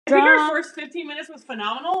think our first 15 minutes was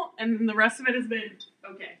phenomenal, and then the rest of it has been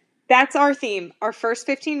okay. That's our theme. Our first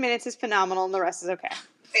 15 minutes is phenomenal, and the rest is okay.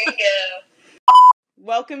 Bingo.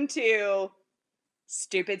 Welcome to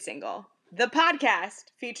Stupid Single, the podcast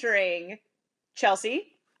featuring Chelsea.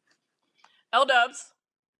 L-Dubs.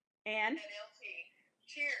 And LT.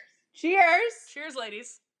 Cheers. cheers. Cheers,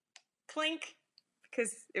 ladies. Clink.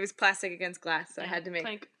 Because it was plastic against glass, so I had to make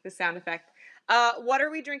clink. the sound effect. What are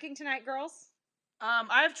we drinking tonight, girls?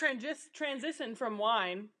 I have transitioned from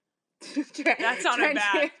wine. That sounded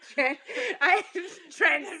bad. I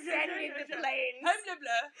transcended the plains. Blah,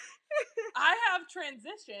 blah. I have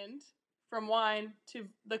transitioned from wine to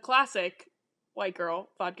the classic white girl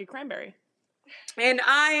vodka cranberry. And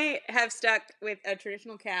I have stuck with a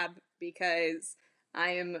traditional cab because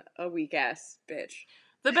I am a weak ass bitch.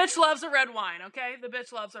 The bitch loves a red wine, okay? The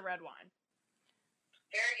bitch loves a red wine.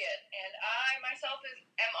 Very good. And I myself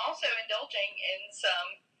am also indulging in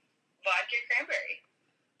some vodka cranberry.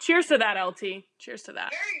 Cheers to that, LT. Cheers to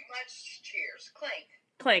that. Very much cheers. Clink.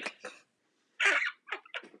 Clink.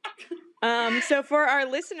 So for our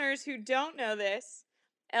listeners who don't know this,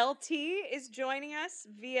 LT is joining us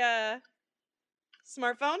via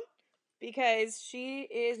smartphone because she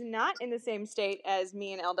is not in the same state as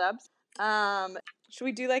me and L-Dubs. Should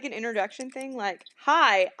we do like an introduction thing? Like,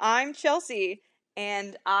 hi, I'm Chelsea,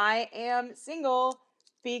 and I am single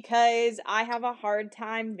because I have a hard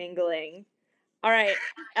time mingling. All right,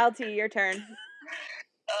 LT, your turn.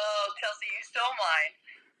 Oh, Chelsea, you stole mine.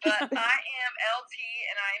 But I am LT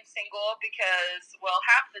and I am single because, well,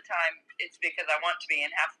 half the time it's because I want to be,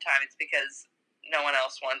 and half the time it's because no one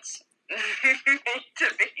else wants me to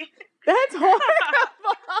be. That's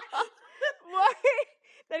horrible. What?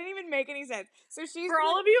 That didn't even make any sense. So she's For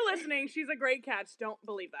all of you listening, she's a great catch. Don't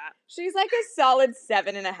believe that. she's like a solid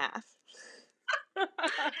 7.5. I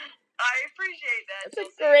appreciate that, That's a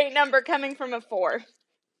Chelsea. great number coming from a 4.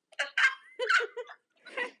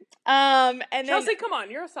 And then Chelsea, come on.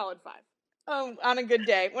 You're a solid 5. on a good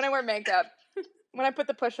day when I wear makeup, when I put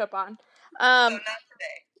the push-up on. So not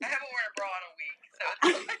today. I haven't worn a bra in a week, so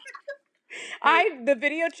it's The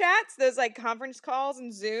video chats, those like conference calls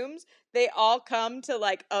and Zooms, they all come to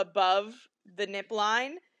like above the nip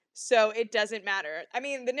line, so it doesn't matter. I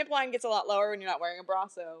mean, the nip line gets a lot lower when you're not wearing a bra,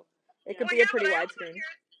 so it could be a pretty wide screen.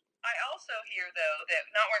 I also hear though that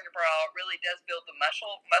not wearing a bra really does build the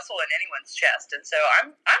muscle in anyone's chest, and so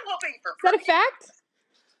I'm hoping for. Is that a fact?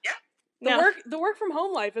 Yeah. The work from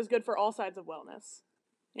home life is good for all sides of wellness.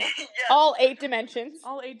 Yeah. All 8 dimensions.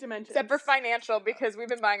 All 8 dimensions. Except for financial, because we've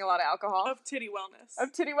been buying a lot of alcohol. Of titty wellness.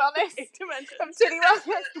 Of titty wellness. 8 dimensions. Of titty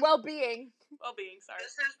wellness. Well-being. Well-being, sorry.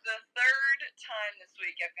 This is the third time this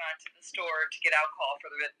week I've gone to the store to get alcohol for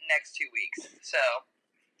the next 2 weeks, so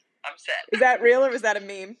I'm set. Is that real or was that a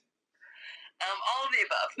meme? All of the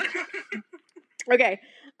above. Okay.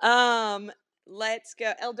 Let's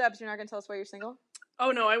go. L-Dubs, you're not going to tell us why you're single?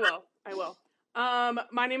 Oh, no, I will.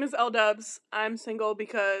 My name is L-Dubs. I'm single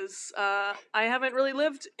because I haven't really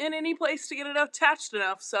lived in any place to get it attached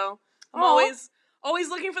enough, so I'm always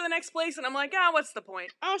looking for the next place, and I'm like, what's the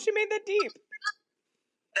point? Oh, she made that deep.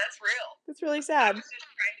 That's real. That's really I sad. was just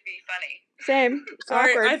trying to be funny. Same.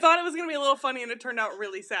 Sorry, Awkward. I thought it was going to be a little funny, and it turned out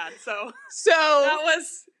really sad, so So that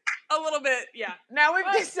was a little bit, yeah. now we've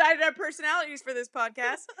decided our personalities for this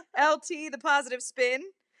podcast. LT, the positive spin.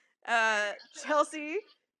 Chelsea,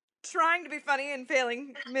 trying to be funny and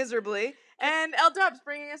failing miserably. And L-Dubs,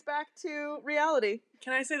 bringing us back to reality.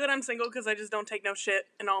 Can I say that I'm single because I just don't take no shit,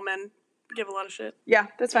 and all men give a lot of shit? Yeah,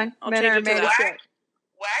 that's fine. I'll Men change are it to made of that. shit.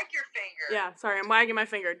 Wag your finger. Yeah, sorry, I'm wagging my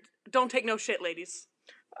finger. Don't take no shit, ladies.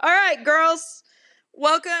 All right, girls.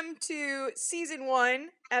 Welcome to Season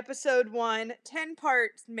 1, Episode 1,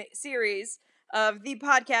 10-part series of the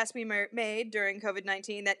podcast we made during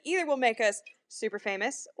COVID-19 that either will make us super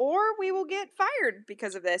famous or we will get fired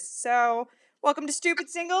because of this. So, welcome to Stupid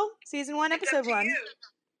Single, Season 1, It's up Episode to 1. you.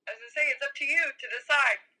 As I say, it's up to you to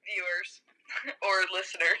decide, viewers or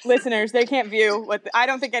listeners. Listeners, they can't view what I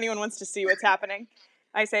don't think anyone wants to see what's happening.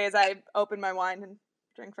 I say as I open my wine and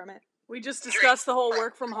drink from it. We just discussed the whole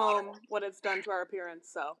work from home, what it's done to our appearance,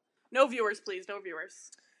 so. No viewers, please, no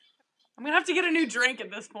viewers. I'm gonna have to get a new drink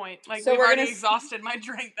at this point. Like, So we've we're already gonna exhausted my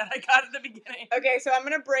drink that I got at the beginning. Okay, so I'm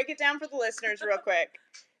going to break it down for the listeners real quick.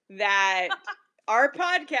 That our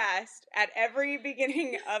podcast, at every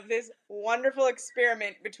beginning of this wonderful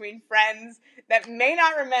experiment between friends that may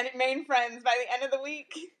not remain friends by the end of the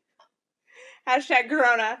week, hashtag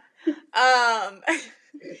Corona,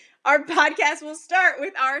 our podcast will start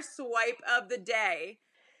with our swipe of the day.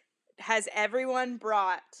 Has everyone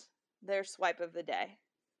brought their swipe of the day?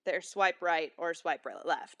 Their swipe right or swipe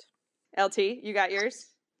left? LT, you got yours?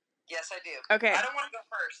 Yes, I do. Okay. I don't want to go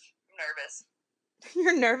first. I'm nervous.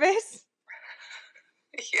 You're nervous?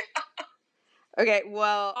 Yeah. Okay,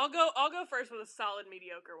 well, I'll go first with a solid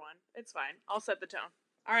mediocre one. It's fine. I'll set the tone.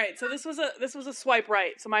 All right, so this was a swipe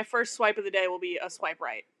right. So my first swipe of the day will be a swipe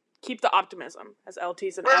right. Keep the optimism, as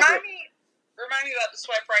LT's an Remind me about the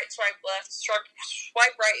swipe right, swipe left.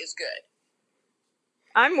 Swipe right is good.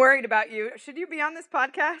 I'm worried about you. Should you be on this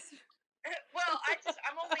podcast? Well,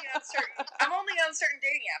 I'm only on certain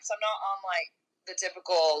dating apps. I'm not on like the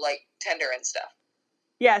typical like Tinder and stuff.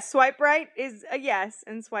 Yeah, swipe right is a yes,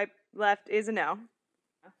 and swipe left is a no.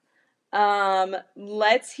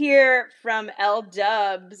 Let's hear from L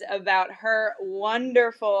Dubs about her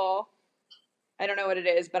wonderful, I don't know what it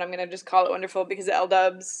is, but I'm going to just call it wonderful because L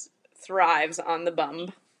Dubs thrives on the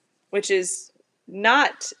Bumble, which is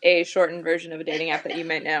not a shortened version of a dating app that you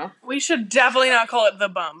might know. We should definitely not call it the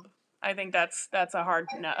Bumble. I think that's a hard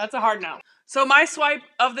no. That's a hard no. So my swipe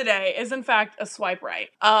of the day is in fact a swipe right.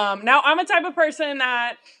 Now I'm a type of person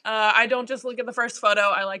that I don't just look at the first photo.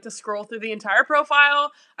 I like to scroll through the entire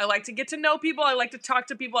profile. I like to get to know people. I like to talk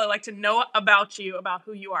to people. I like to know about you, about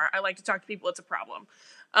who you are. I like to talk to people. It's a problem.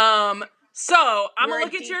 So I'm gonna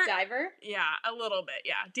look at your diver. Yeah, a little bit.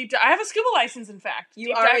 Yeah, deep dive. I have a scuba license, in fact.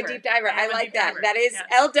 You are a deep diver. I like that. That is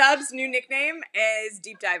L Dubs' new nickname is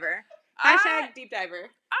deep diver. Hashtag deep diver.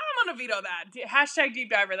 I'm gonna veto that. Hashtag deep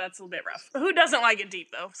diver. That's a little bit rough. Who doesn't like it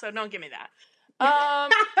deep though? So don't give me that.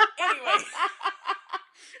 Anyway.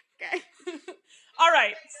 Okay. All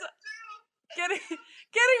right. So,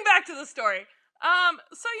 getting back to the story.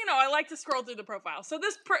 So I like to scroll through the profile. So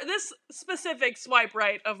this specific swipe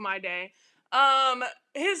right of my day,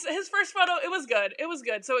 his first photo, it was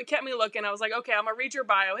good. So it kept me looking. I was like, okay, I'm gonna read your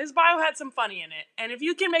bio. His bio had some funny in it, and if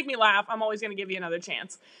you can make me laugh, I'm always gonna give you another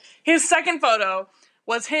chance. His second photo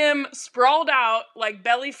was him sprawled out, like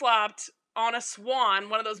belly flopped on a swan,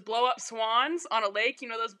 one of those blow up swans on a lake. You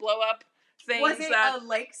know those blow up things. Was it a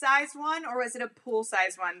lake-sized one or was it a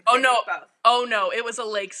pool-sized one? Oh no! Both. Oh no! It was a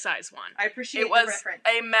lake-sized one. I appreciate the reference.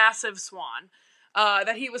 A massive swan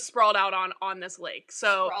that he was sprawled out on this lake.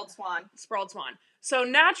 So sprawled swan. So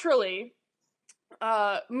naturally,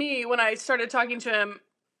 me when I started talking to him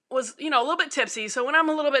was a little bit tipsy. So when I'm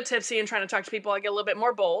a little bit tipsy and trying to talk to people, I get a little bit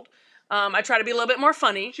more bold. I try to be a little bit more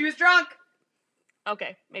funny. She was drunk.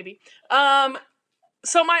 Okay, maybe.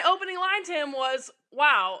 So my opening line to him was,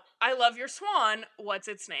 "Wow, I love your swan. What's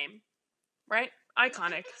its name?" Right?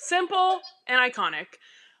 Iconic. Simple and iconic.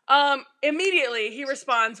 Immediately he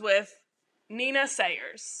responds with Nina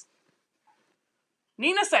Sayers.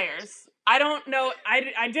 Nina Sayers. I don't know.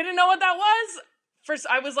 I didn't know what that was. First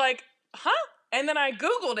I was like, huh? And then I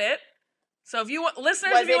Googled it. So if you want,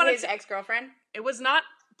 listeners, was if you want his ex-girlfriend? It was not,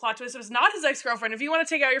 plot twist, it was not his ex-girlfriend. If you want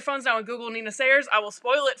to take out your phones now and Google Nina Sayers, I will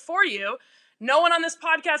spoil it for you. No one on this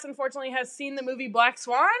podcast, unfortunately, has seen the movie Black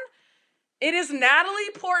Swan. It is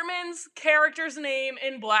Natalie Portman's character's name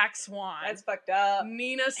in Black Swan. That's fucked up.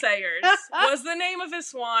 Nina Sayers was the name of his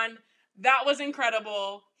swan. That was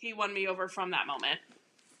incredible. He won me over from that moment.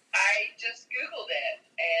 I just Googled it,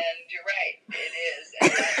 and you're right. It is.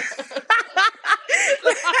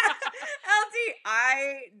 LT,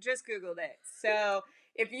 I just Googled it. So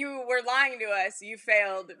if you were lying to us, you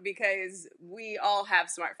failed because we all have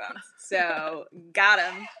smartphones. So, got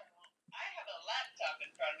him. I have a laptop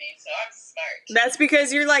in front of me, so I'm smart. That's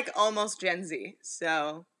because you're like almost Gen Z.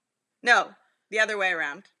 So, no, the other way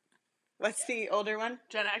around. What's the older one?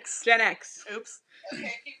 Gen X. Gen X. Oops.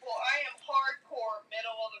 Okay, people, I am hardcore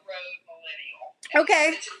middle-of-the-road millennial.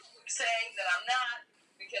 Okay. I'm saying that I'm not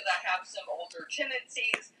because I have some older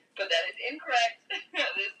tendencies, but that is incorrect.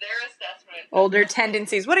 That is their assessment. Older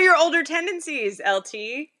tendencies. What are your older tendencies,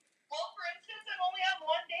 LT? Well, for instance, I'm only on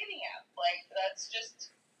one dating app. Like, that's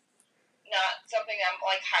just not something I'm,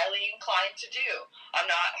 like, highly inclined to do. I'm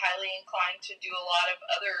not highly inclined to do a lot of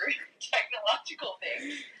other technological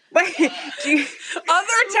things. Wait,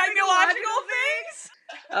 other technological things?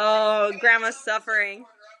 Oh, grandma's suffering.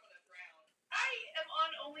 I am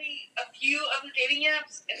on only a few of the dating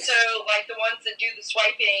apps, and so, like, the ones that do the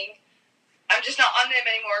swiping, I'm just not on them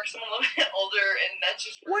anymore because I'm a little bit older, and that's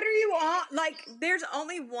just... What are you on? Like, there's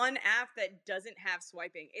only one app that doesn't have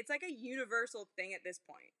swiping. It's like a universal thing at this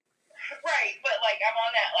point. Right, but, like, I'm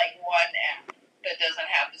on that, like, one app that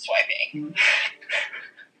doesn't have the swiping.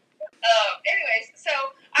 Anyways, so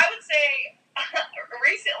I would say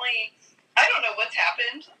recently, I don't know what's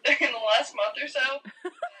happened in the last month or so.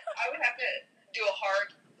 I would have to do a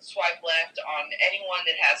hard swipe left on anyone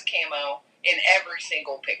that has camo in every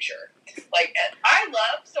single picture. Like, I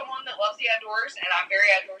love someone that loves the outdoors, and I'm very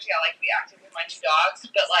outdoorsy. I like to be active with my two dogs.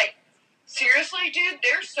 But, like, seriously, dude,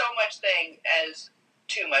 there's so much thing as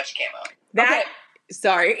too much camo.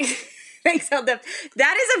 Sorry. Thanks, Hilda.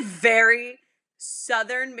 That is a very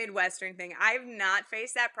Southern Midwestern thing. I have not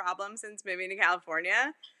faced that problem since moving to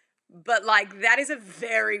California. But, like, that is a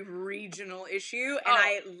very regional issue, and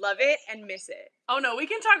I love it and miss it. Oh, no, we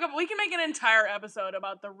can make an entire episode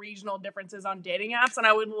about the regional differences on dating apps, and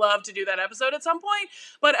I would love to do that episode at some point.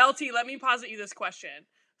 But, LT, let me posit you this question.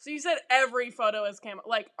 So you said every photo is camo.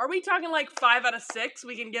 Like, are we talking, like, 5 out of 6?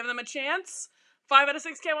 We can give them a chance? 5 out of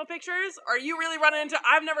 6 camo pictures? Are you really running into...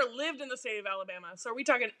 I've never lived in the state of Alabama, so are we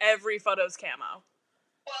talking every photo's camo?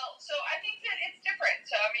 Well, so I think that it's different.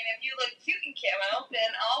 So, I mean, if you look cute in camo, then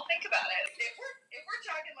I'll think about it. If we're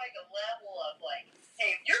talking like a level of like,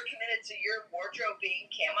 hey, if you're committed to your wardrobe being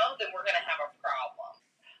camo, then we're going to have a problem.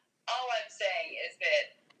 All I'm saying is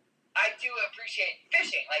that I do appreciate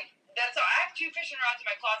fishing. Like, I have 2 fishing rods in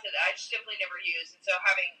my closet that I just simply never use. And so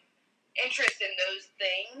having interest in those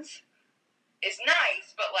things is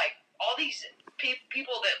nice, but like all these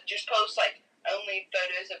people that just post like only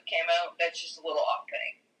photos of camo, that's just a little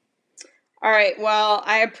off-putting. All right, well,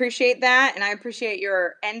 I appreciate that, and I appreciate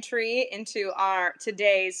your entry into our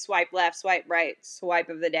today's swipe left, swipe right, swipe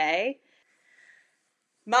of the day.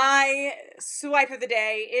 My swipe of the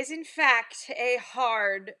day is, in fact, a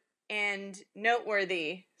hard and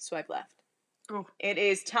noteworthy swipe left. Oh. It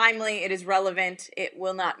is timely, it is relevant, it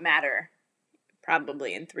will not matter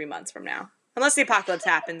probably in 3 months from now. Unless the apocalypse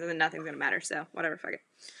happens and then nothing's going to matter, so whatever, fuck it.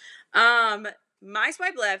 My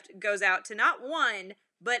swipe left goes out to not one,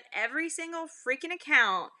 but every single freaking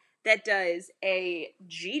account that does a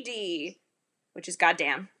GD, which is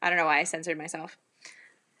goddamn. I don't know why I censored myself.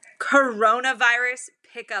 Coronavirus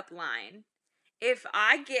pickup line. If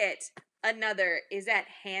I get another, is that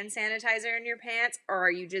hand sanitizer in your pants, or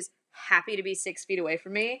are you just happy to be 6 feet away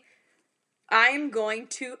from me? I'm going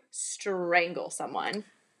to strangle someone.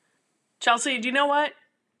 Chelsea, do you know what?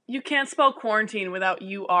 You can't spell quarantine without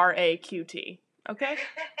URAQT. Okay?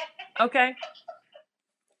 Okay?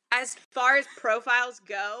 As far as profiles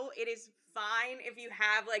go, it is fine if you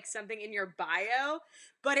have, like, something in your bio,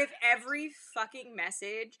 but if every fucking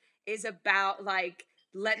message is about, like,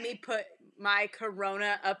 let me put my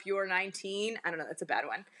corona up your 19, I don't know, that's a bad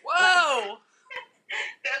one. Whoa!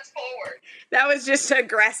 That's forward. That was just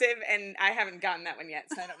aggressive, and I haven't gotten that one yet,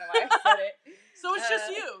 so I don't know why I said it. So it's just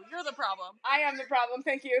you. You're the problem. I am the problem.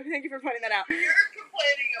 Thank you. Thank you for pointing that out. You're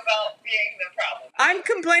complaining about being the problem. I'm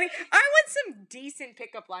complaining. I want some decent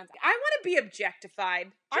pickup lines. I want to be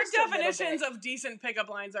objectified. Our definitions of decent pickup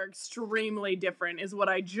lines are extremely different, is what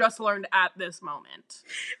I just learned at this moment.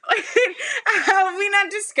 Have we not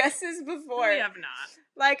discussed this before? We have not.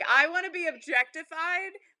 Like, I want to be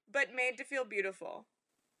objectified, but made to feel beautiful.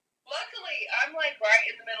 Luckily, I'm like right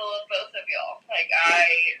in the middle of both of y'all. Like,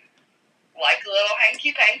 I like a little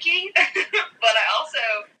hanky-panky, but I also...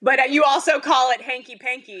 But you also call it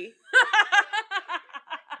hanky-panky.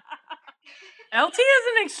 LT is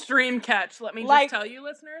an extreme catch. Let me just tell you,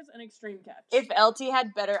 listeners, an extreme catch. If LT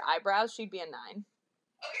had better eyebrows, she'd be a 9. Okay,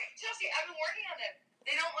 Chelsea, I've been working on them.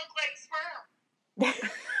 They don't look like sperm.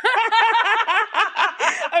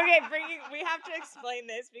 Okay, we have to explain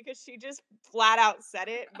this because she just flat out said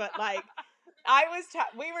it, but like...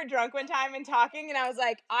 we were drunk one time and talking, and I was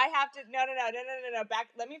like, I have to, no, back,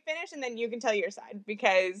 let me finish, and then you can tell your side,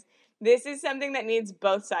 because this is something that needs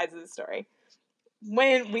both sides of the story.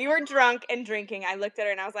 When we were drunk and drinking, I looked at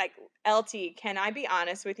her, and I was like, LT, can I be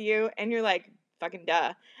honest with you? And you're like, fucking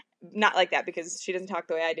duh. Not like that, because she doesn't talk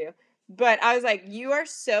the way I do. But I was like, you are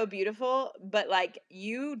so beautiful, but like,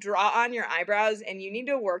 you draw on your eyebrows, and you need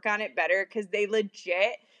to work on it better, because they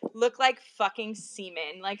legit look like fucking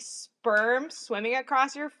semen, like sperm swimming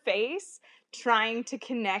across your face, trying to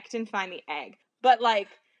connect and find the egg. But like,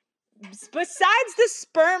 besides the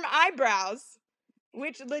sperm eyebrows,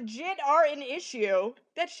 which legit are an issue,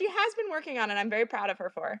 that she has been working on, and I'm very proud of her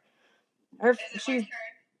for. She's,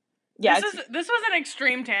 yeah. This was an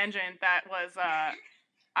extreme tangent that was,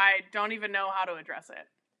 I don't even know how to address it.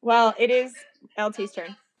 Well, it is LT's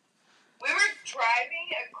turn. We were driving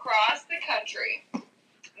across the country,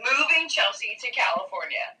 moving Chelsea to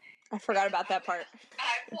California. I forgot about that part.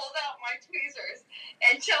 I pulled out my tweezers,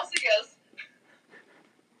 and Chelsea goes,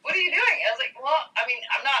 "What are you doing?" I was like, "Well, I mean,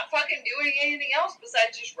 I'm not fucking doing anything else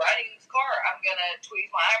besides just riding this car. I'm gonna tweeze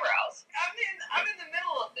my eyebrows." I'm in the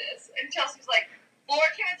middle of this, and Chelsea's like, "Laura,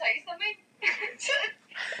 can I tell you something?"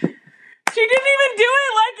 She didn't even do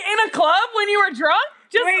it like in a club when you were drunk?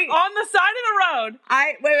 Just on the side of the road.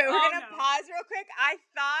 Wait, we're Oh, gonna no. pause real quick. I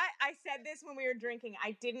thought I said this when we were drinking.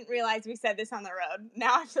 I didn't realize we said this on the road.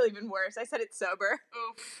 Now I feel even worse. I said it sober.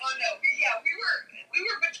 Oof. Oh no, we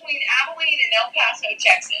were between Abilene and El Paso,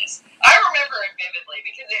 Texas. I remember it vividly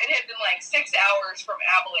because it had been like 6 hours from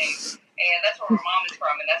Abilene, and that's where my mom is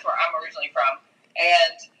from, and that's where I'm originally from.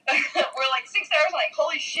 And we're like 6 hours, like,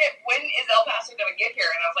 holy shit, when is El Paso gonna get here?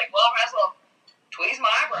 And I was like, well, I might as well tweeze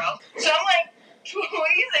my eyebrows. So I'm like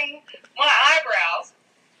tweezing my eyebrows,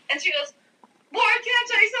 and she goes, Lauren, can I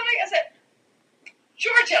tell you something? I said,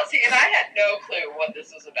 sure, Chelsea, and I had no clue what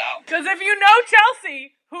this was about. Because if you know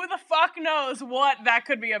Chelsea, who the fuck knows what that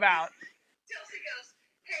could be about? Chelsea goes,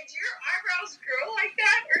 hey, do your eyebrows grow like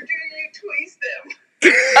that, or do you tweeze them?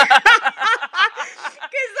 Because,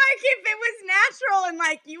 like, if it was natural and,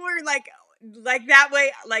 like, you were, like that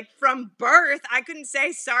way, like, from birth, I couldn't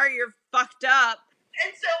say, sorry, you're fucked up.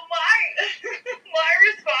 And so my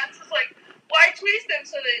response was like, why tweeze them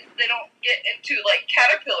so that they don't get into, like,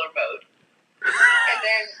 caterpillar mode? And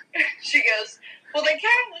then she goes, well, they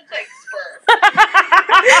kind of look like sperm.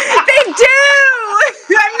 They do!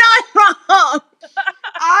 I'm not wrong.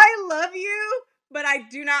 I love you, but I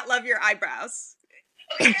do not love your eyebrows.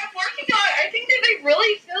 Okay, I'm working on it. I think that they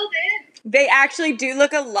really filled in. They actually do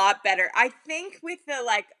look a lot better. I think with the,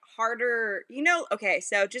 like, harder, okay,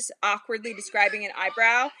 so just awkwardly describing an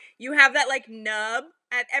eyebrow, you have that, like, nub.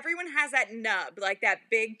 Everyone has that nub, like that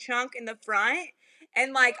big chunk in the front.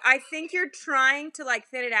 And, like, I think you're trying to, like,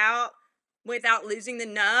 thin it out without losing the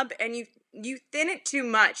nub, and you thin it too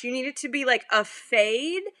much. You need it to be, like, a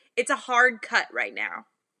fade. It's a hard cut right now.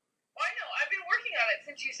 Well, I know. I've been working on it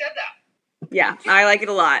since you said that. Yeah, I like it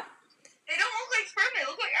a lot. They don't look like sperm. They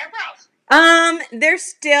look like eyebrows. They're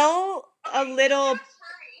still a little...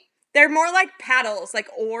 They're more like paddles, like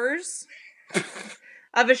oars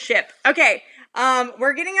of a ship. Okay,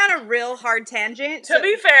 we're getting on a real hard tangent. To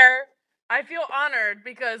be fair, I feel honored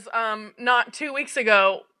because not 2 weeks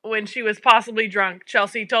ago, when she was possibly drunk,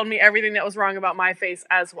 Chelsea told me everything that was wrong about my face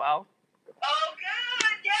as well. Oh,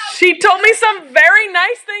 good. Yeah. She told me some very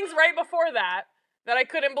nice things right before that I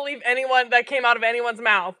couldn't believe that came out of anyone's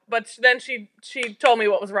mouth. But then she told me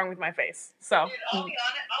what was wrong with my face. So. Dude, I'll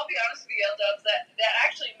be honest with you, L-Dubs, that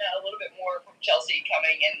actually meant a little bit more from Chelsea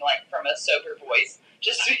coming in, like, from a sober voice,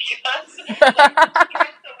 just because we spend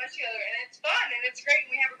so much together, and it's fun, and it's great,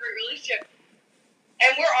 and we have a great relationship.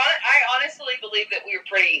 And I honestly believe that we were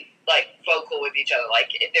pretty, like, vocal with each other,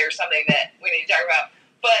 like, if there's something that we need to talk about.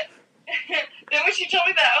 But then when she told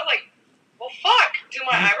me that, I was like, well, fuck, do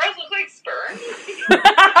my eyebrows look like sperm?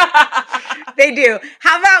 They do.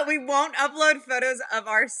 How about we won't upload photos of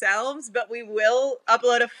ourselves, but we will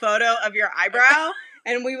upload a photo of your eyebrow,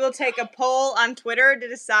 and we will take a poll on Twitter to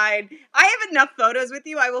decide. I have enough photos with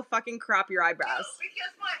you, I will fucking crop your eyebrows. No,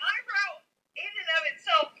 because my eyebrow, in and of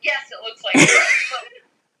itself, yes, it looks like sperm, but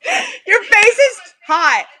Your face is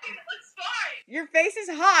hot. I think it looks fine. Your face is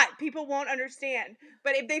hot. People won't understand.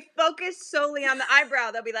 But if they focus solely on the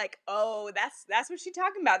eyebrow, they'll be like, oh, that's what she's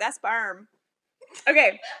talking about. That's sperm.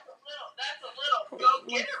 Okay. That's a little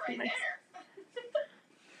go-getter right there.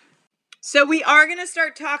 So we are going to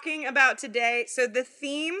start talking about today. So the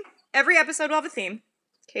theme, every episode will have a theme.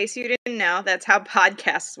 In case you didn't know, that's how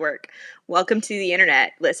podcasts work. Welcome to the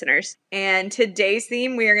internet, listeners. And today's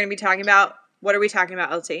theme, we are going to be talking about, what are we talking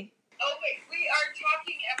about, LT? Oh, wait, we are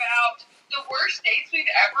talking about the worst dates we've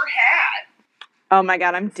ever had. Oh my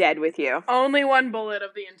god, I'm dead with you. Only one bullet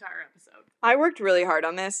of the entire episode. I worked really hard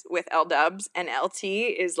on this with L-Dubs, and LT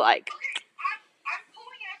is like... Okay, I'm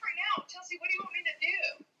pulling it up right now. Chelsea, what do you want me to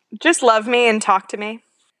do? Just love me and talk to me.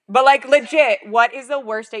 But, like, legit, what is the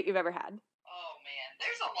worst date you've ever had? Oh, man,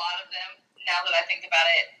 there's a lot of them now that I think about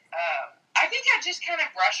it. I think I just kind of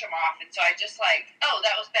brush them off, and so I just like, oh,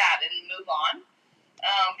 that was bad, and move on.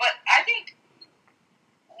 But I think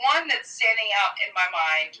one that's standing out in my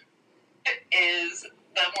mind is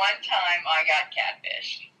the one time I got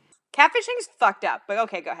catfished. Catfishing's fucked up, but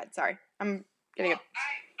okay, go ahead. Sorry. I'm getting Well,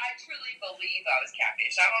 I truly believe I was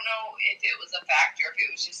catfished. I don't know if it was a fact or if it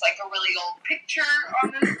was just like a really old picture on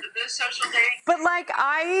the social dating. But, like,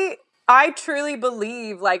 I truly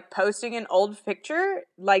believe, like, posting an old picture,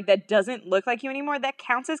 like, that doesn't look like you anymore, that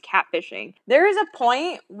counts as catfishing. There is a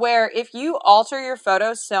point where if you alter your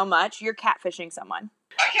photos so much, you're catfishing someone.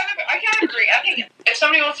 I kind of agree. I think if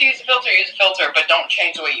somebody wants to use a filter, but don't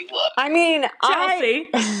change the way you look. I mean, Chelsea.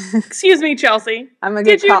 Excuse me, Chelsea. I'm gonna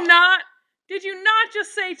Did you not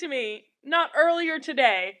just say to me, not earlier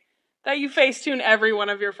today, that you Facetune every one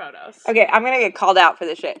of your photos? Okay, I'm gonna get called out for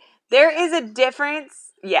this shit. There is a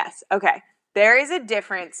difference. Yes, okay. There is a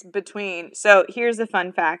difference between... So, here's the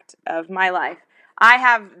fun fact of my life. I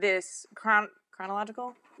have this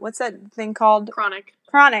chronological? What's that thing called? Chronic.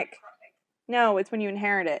 Chronic. No, it's when you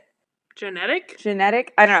inherit it. Genetic?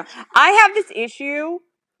 I don't know. I have this issue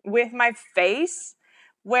with my face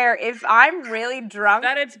where if I'm really drunk...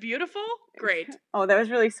 That it's beautiful? Great. Oh, that was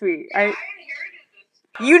really sweet. I inherited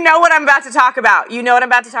this. You know what I'm about to talk about.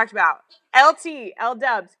 LT,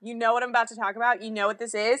 L-dubs, you know what I'm about to talk about? You know what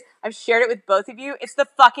this is? I've shared it with both of you. It's the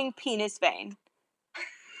fucking penis vein.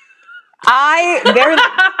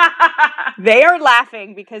 They are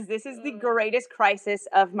laughing because this is the greatest crisis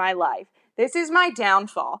of my life. This is my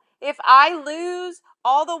downfall. If I lose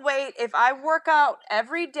all the weight, if I work out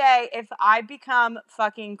every day, if I become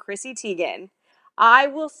fucking Chrissy Teigen, I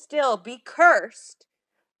will still be cursed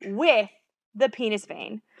with the penis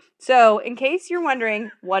vein. So, in case you're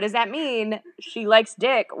wondering, what does that mean? She likes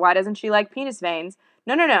dick. Why doesn't she like penis veins?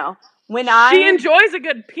 No. She enjoys a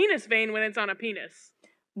good penis vein when it's on a penis.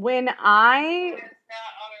 When It's I... not on her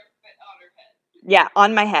head. Yeah,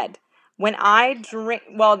 on my head. When I drink...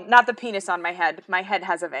 Well, not the penis on my head. My head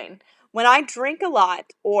has a vein. When I drink a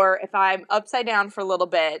lot, or if I'm upside down for a little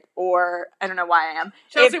bit, or I don't know why I am.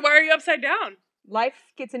 Chelsea, why are you upside down?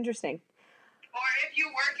 Life gets interesting. Or if you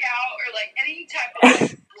work out, or like any type of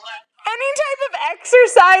blood. Any type of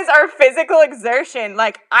exercise or physical exertion,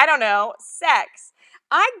 like, I don't know, sex.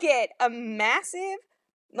 I get a massive,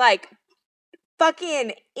 like,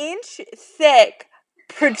 fucking inch thick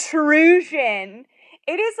protrusion.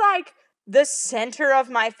 It is like the center of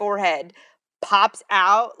my forehead pops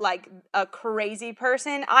out like a crazy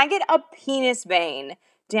person. I get a penis vein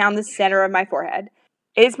down the center of my forehead.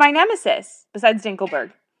 It's my nemesis, besides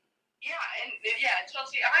Dinkelberg. Yeah,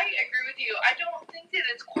 Chelsea, I agree with you. I don't think that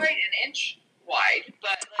it's quite an inch wide,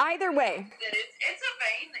 but like, Either way. that it's a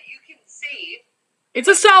vein that you can see. It's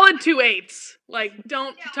a solid 2/8. Like,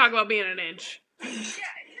 don't talk about being an inch. Yeah, it's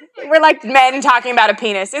just We're like men talking about a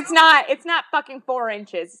penis. It's not fucking 4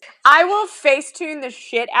 inches. I will Facetune the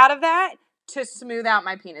shit out of that to smooth out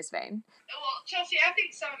my penis vein. Well, Chelsea, I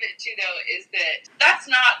think some of it too, though, is that that's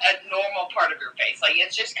not a normal part of your face. Like,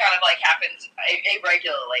 it's just kind of like happens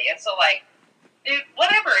irregularly, and so like, dude,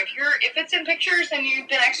 whatever. If it's in pictures and you've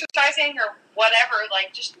been exercising or whatever,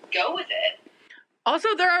 like, just go with it.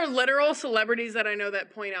 Also, there are literal celebrities that I know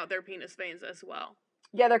that point out their penis veins as well.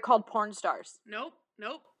 Yeah, they're called porn stars. Nope.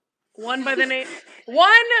 One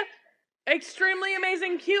extremely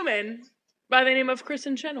amazing human by the name of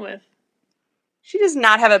Kristen Chenoweth. She does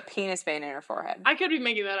not have a penis vein in her forehead. I could be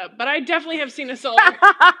making that up, but I definitely have seen a celebrity.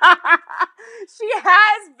 She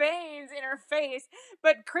has veins in her face,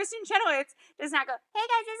 but Kristen Chenoweth does not go, hey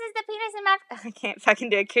guys, this is the penis in my... I can't fucking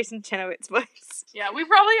do a Kristen Chenoweth's voice. Yeah, we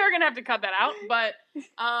probably are going to have to cut that out, but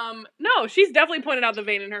no, she's definitely pointed out the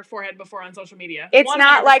vein in her forehead before on social media. It's 100%.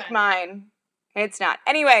 not like mine. It's not.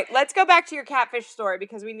 Anyway, let's go back to your catfish story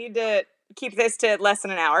because we need to keep this to less than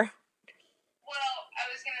an hour. Well, I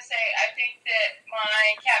was going to say, I think that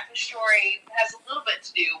my catfish story has a little bit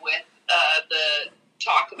to do with the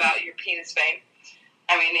talk about your penis vein.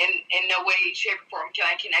 I mean, in no way, shape, or form can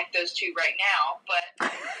I connect those two right now, but...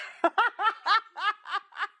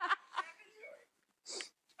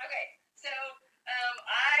 Okay, so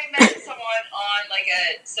I met someone on, like,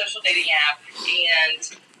 a social dating app, and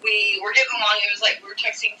we were getting along. It was like we were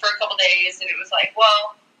texting for a couple days, and it was like,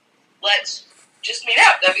 well, let's just meet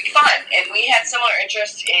up. That'd be fun. And we had similar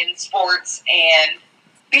interests in sports and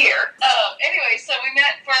beer. Anyway, so we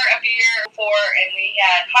met for a beer before, and we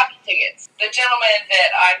had hockey tickets. The gentleman that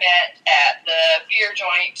I met at the beer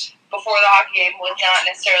joint before the hockey game was not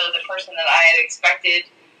necessarily the person that I had expected.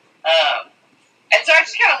 And so I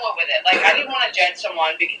just kind of went with it. Like, I didn't want to judge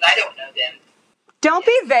someone because I don't know them. Don't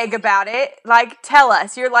be vague about it. Like, tell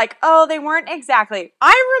us. You're like, oh, they weren't exactly.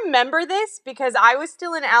 I remember this because I was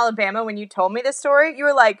still in Alabama when you told me this story. You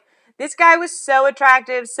were like, this guy was so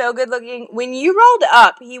attractive, so good looking. When you rolled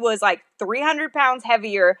up, he was like 300 pounds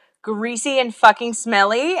heavier, greasy and fucking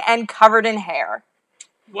smelly, and covered in hair.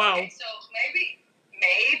 Wow. Okay, so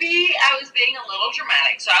maybe I was being a little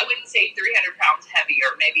dramatic, so I wouldn't say 300 pounds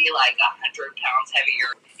heavier, maybe like 100 pounds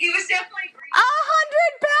heavier. He was definitely greasy.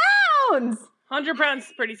 100 pounds! 100 pounds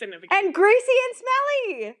is pretty significant. And greasy and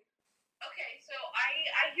smelly. Okay, so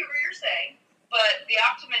I hear what you're saying, but the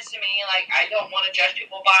optimist in me, like, I don't want to judge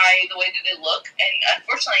people by the way that they look, and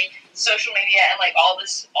unfortunately, social media and, like, all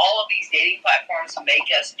of these dating platforms make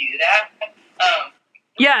us do that.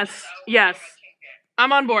 Yes.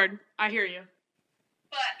 I'm on board. I hear you.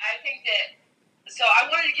 But I think that, so I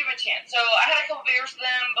wanted to give him a chance. So I had a couple beers with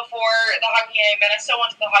him before the hockey game, and I still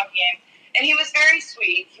went to the hockey game, and he was very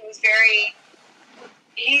sweet. He was very...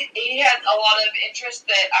 He had a lot of interest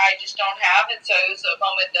that I just don't have, and so it was a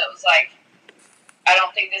moment that was like, I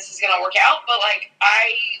don't think this is going to work out, but, like,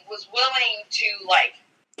 I was willing to, like,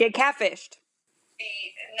 get catfished.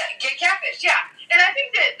 Get catfished, yeah. And I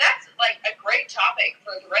think that that's, like, a great topic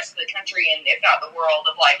for the rest of the country and, if not the world,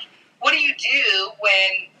 of, like, what do you do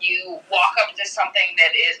when you walk up to something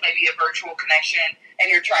that is maybe a virtual connection and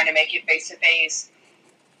you're trying to make it face-to-face,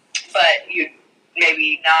 but you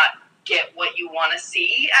maybe not get what you want to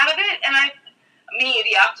see out of it? And me,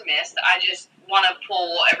 the optimist, I just want to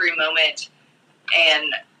pull every moment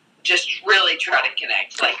and just really try to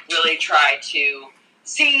connect, like, really try to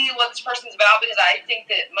see what this person's about, because I think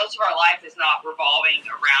that most of our life is not revolving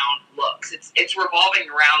around looks. It's revolving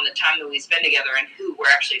around the time that we spend together and who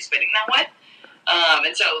we're actually spending that with.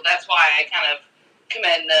 And so that's why I kind of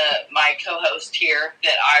commend my co-host here,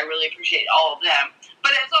 that I really appreciate all of them.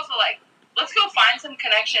 But it's also like, let's go find some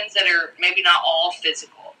connections that are maybe not all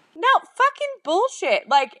physical. No, fucking bullshit.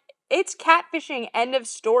 Like, it's catfishing, end of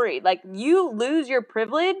story. Like, you lose your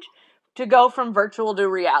privilege to go from virtual to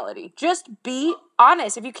reality. Just be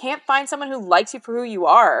honest. If you can't find someone who likes you for who you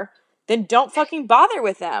are, then don't fucking bother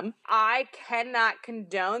with them. I cannot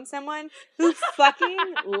condone someone who fucking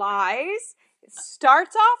lies,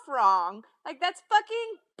 starts off wrong. Like, that's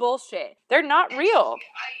fucking bullshit. They're not real.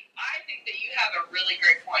 I think that you have a really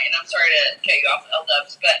great point, and I'm sorry to cut you off,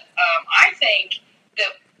 L-Dubs, but I think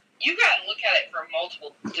that you got to look at it from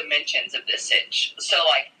multiple dimensions of this itch. So,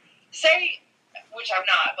 like, say, which I'm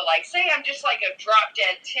not, but, like, say I'm just, like, a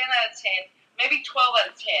drop-dead 10 out of 10, maybe 12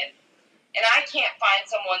 out of 10, and I can't find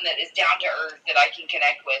someone that is down to earth that I can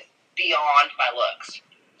connect with beyond my looks.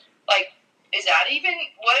 Like, is that even,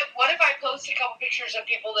 what if I post a couple pictures of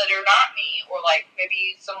people that are not me, or, like,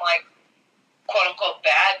 maybe some, like, quote-unquote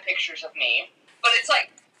bad pictures of me? But it's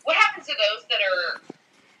like, what happens to those that are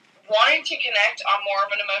wanting to connect on more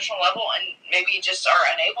of an emotional level and maybe just are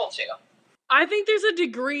unable to? I think there's a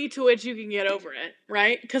degree to which you can get over it,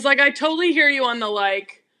 right? Because, like, I totally hear you on the,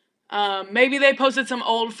 like, maybe they posted some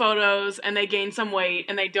old photos and they gained some weight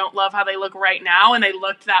and they don't love how they look right now and they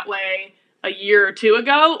looked that way a year or two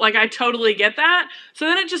ago. Like, I totally get that. So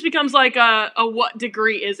then it just becomes, like, a what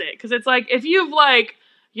degree is it? Because it's like, if you've, like,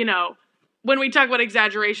 you know, when we talk about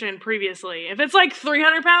exaggeration previously, if it's, like,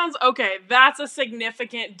 300 pounds, okay, that's a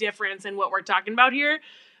significant difference in what we're talking about here.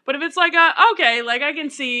 But if it's, like, okay, like, I can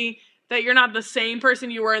see that you're not the same person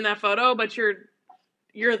you were in that photo, but you're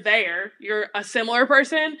there. You're a similar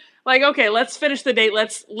person. Like, okay, let's finish the date.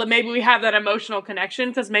 Maybe we have that emotional connection,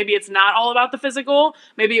 because maybe it's not all about the physical.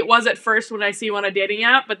 Maybe it was at first when I see you on a dating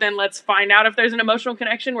app, but then let's find out if there's an emotional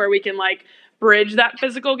connection where we can, like, bridge that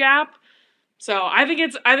physical gap. So I think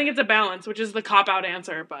it's a balance, which is the cop-out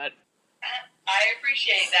answer, but I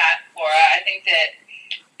appreciate that, Laura. I think that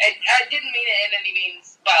I didn't mean it in any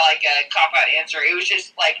means by, like, a cop-out answer. It was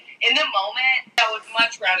just, like, in the moment, I would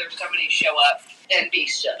much rather somebody show up than be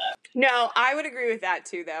stood up. No, I would agree with that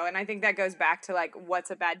too, though. And I think that goes back to, like,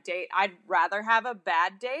 what's a bad date? I'd rather have a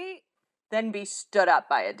bad date than be stood up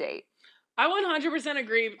by a date. I 100%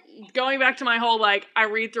 agree. Going back to my whole, like, I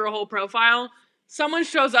read through a whole profile, someone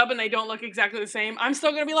shows up and they don't look exactly the same, I'm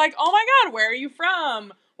still going to be like, oh my God, where are you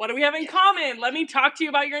from? What do we have in common? Let me talk to you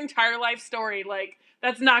about your entire life story. Like,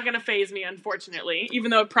 that's not going to faze me, unfortunately, even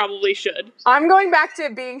though it probably should. I'm going back to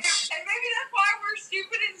being... And maybe that's why we're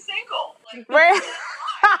stupid and single. Like,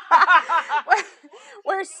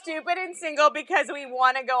 we're stupid and single because we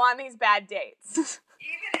want to go on these bad dates.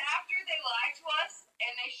 Even after they lie to us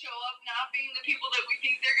and they show up not being the people that we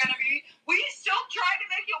think they're going to be, we still try to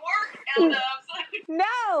make it work.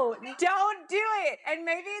 No, don't do it. And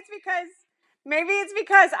maybe it's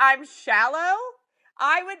because I'm shallow.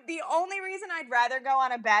 The only reason I'd rather go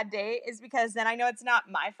on a bad date is because then I know it's not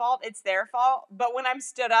my fault, it's their fault. But when I'm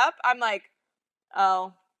stood up, I'm like,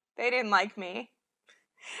 oh, they didn't like me.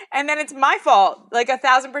 And then it's my fault, like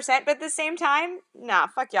 1,000%. But at the same time, nah,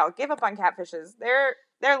 fuck y'all. Give up on catfishes. They're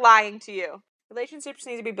lying to you. Relationships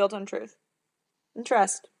need to be built on truth and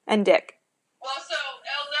trust and dick. Well, so,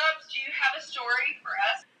 L-Dubs, do you have a story for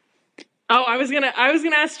us? Oh, I was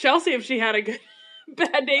gonna ask Chelsea if she had a good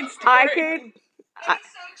bad date story. I could. So,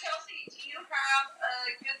 Chelsea, do you have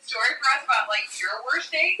a good story for us about, like, your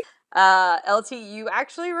worst date? LT, you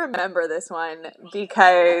actually remember this one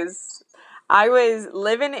because I was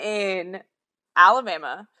living in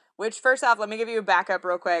Alabama, which, first off, let me give you a backup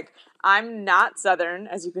real quick. I'm not Southern,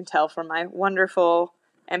 as you can tell from my wonderful,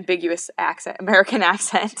 ambiguous accent, American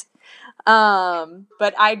accent.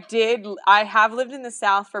 But I have lived in the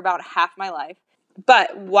South for about half my life.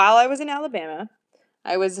 But while I was in Alabama,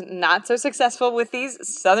 I was not so successful with these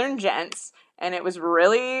Southern gents, and it was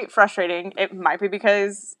really frustrating. It might be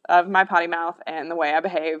because of my potty mouth and the way I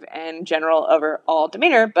behave and general overall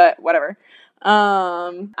demeanor, but whatever.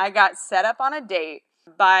 I got set up on a date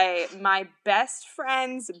by my best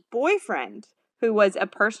friend's boyfriend, who was a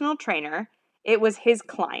personal trainer. It was his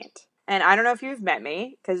client. And I don't know if you've met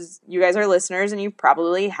me, because you guys are listeners and you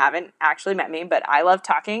probably haven't actually met me, but I love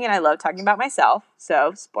talking and I love talking about myself.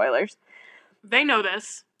 So, spoilers. They know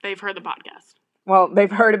this. They've heard the podcast. Well,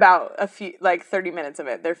 they've heard about a few, like 30 minutes of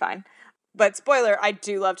it. They're fine. But spoiler, I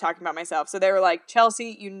do love talking about myself. So they were like,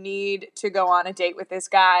 Chelsea, you need to go on a date with this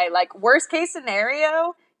guy. Like, worst case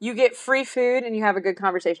scenario, you get free food and you have a good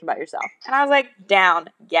conversation about yourself. And I was like, down,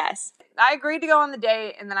 yes. I agreed to go on the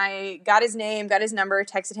date, and then I got his name, got his number,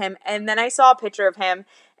 texted him, and then I saw a picture of him.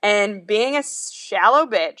 And being a shallow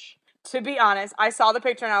bitch, to be honest, I saw the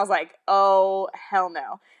picture and I was like, oh, hell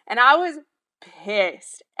no. And I was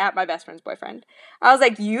pissed at my best friend's boyfriend. I was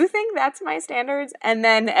like, you think that's my standards? And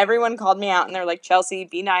then everyone called me out and they're like, Chelsea,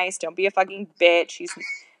 be nice. Don't be a fucking bitch. He's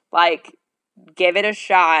like, give it a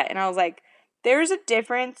shot. And I was like, there's a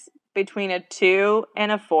difference between a 2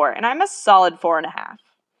 and a 4. And I'm a solid 4.5.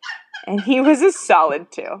 And he was a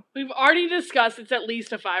solid 2. We've already discussed it's at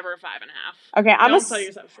least a 5 or a 5.5. Okay, Don't sell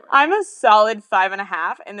yourself short. I'm a solid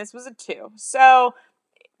 5.5, and this was a 2. So,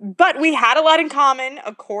 but we had a lot in common,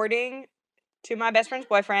 according to my best friend's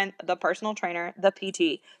boyfriend, the personal trainer, the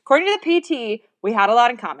PT. According to the PT, we had a lot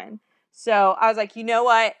in common. So I was like, you know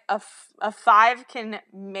what? A 5 can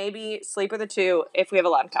maybe sleep with a 2 if we have a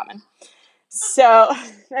lot in common. So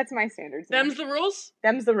that's my standards. Them's the rules?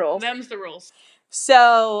 Them's the rules. Them's the rules.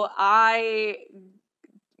 So I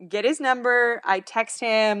get his number. I text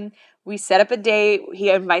him. We set up a date. He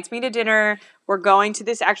invites me to dinner. We're going to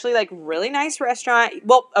this actually like really nice restaurant.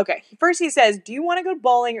 Well, okay. First he says, do you want to go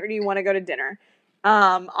bowling or do you want to go to dinner?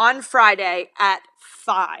 On Friday at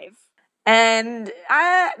 5. And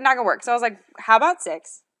not going to work. So I was like, how about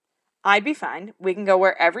 6? I'd be fine. We can go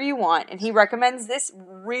wherever you want. And he recommends this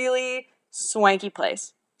really swanky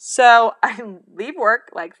place. So I leave work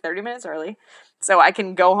like 30 minutes early so I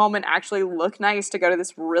can go home and actually look nice to go to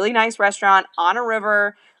this really nice restaurant on a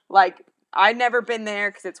river. Like, I'd never been there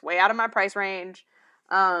because it's way out of my price range.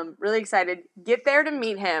 Really excited. Get there to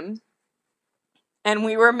meet him. And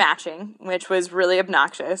we were matching, which was really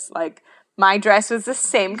obnoxious. Like, my dress was the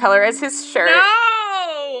same color as his shirt.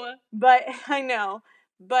 No! But, I know.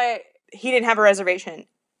 But he didn't have a reservation.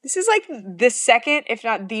 This is like the second, if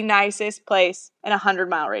not the nicest place in a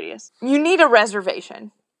 100-mile radius. You need a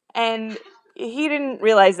reservation. And he didn't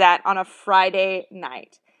realize that on a Friday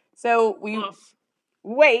night. So we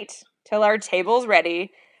wait till our table's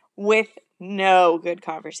ready with no good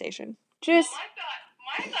conversation. Just...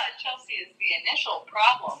 My thought, Chelsea, is the initial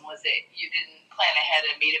problem was that you didn't plan ahead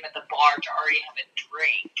and meet him at the bar to already have a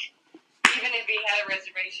drink. Even if he had a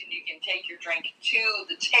reservation, you can take your drink to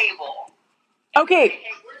the table. Okay. Hey,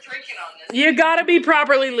 we're drinking on this. You gotta be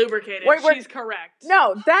properly lubricated. She's correct.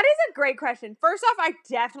 No, that is a great question. First off, I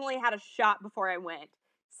definitely had a shot before I went.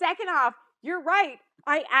 Second off, you're right.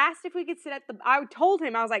 I asked if we could sit I told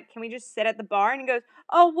him, I was like, can we just sit at the bar? And he goes,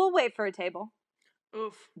 oh, we'll wait for a table.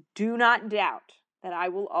 Oof. Do not doubt that I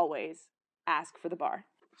will always ask for the bar.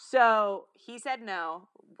 So he said no,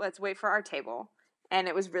 let's wait for our table. And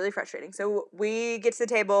it was really frustrating. So we get to the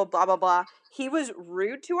table, blah, blah, blah. He was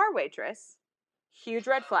rude to our waitress. Huge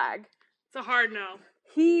red flag. It's a hard no.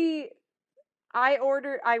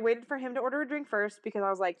 I waited for him to order a drink first because I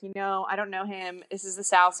was like, I don't know him. This is the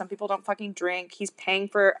South. Some people don't fucking drink. He's paying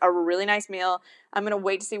for a really nice meal. I'm going to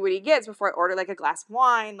wait to see what he gets before I order like a glass of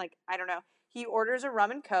wine. Like, I don't know. He orders a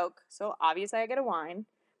rum and Coke. So obviously I get a wine.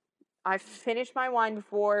 I finish my wine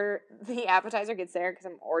before the appetizer gets there because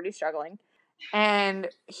I'm already struggling. And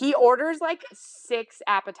he orders like 6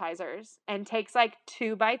 appetizers and takes like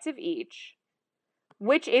 2 bites of each,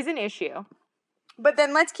 which is an issue. But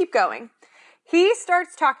then let's keep going. He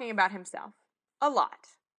starts talking about himself a lot,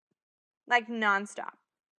 like nonstop,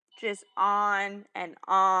 just on and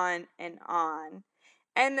on and on.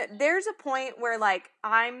 And there's a point where like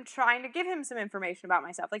I'm trying to give him some information about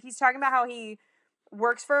myself. Like he's talking about how he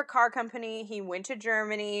works for a car company. He went to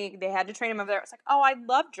Germany. They had to train him over there. I was like, oh, I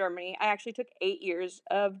love Germany. I actually took 8 years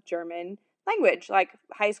of German language, like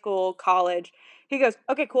high school, college. He goes,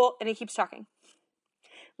 okay, cool. And he keeps talking.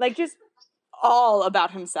 Like just all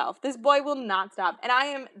about himself. This boy will not stop. And I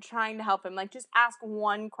am trying to help him. Like just ask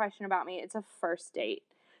one question about me. It's a first date.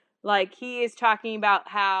 Like he is talking about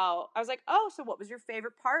how, I was like, oh, so what was your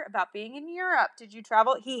favorite part about being in Europe? Did you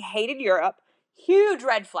travel? He hated Europe. Huge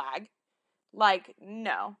red flag. Like,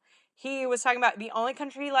 no. He was talking about the only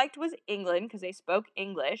country he liked was England because they spoke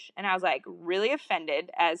English. And I was like really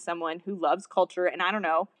offended as someone who loves culture and I don't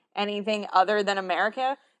know anything other than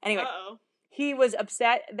America. Anyway, he was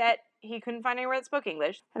upset that he couldn't find anywhere that spoke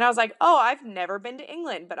English. And I was like, oh, I've never been to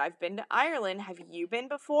England, but I've been to Ireland. Have you been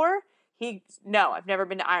before? No, I've never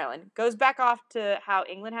been to Ireland. Goes back off to how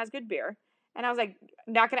England has good beer. And I was like,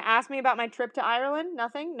 not going to ask me about my trip to Ireland?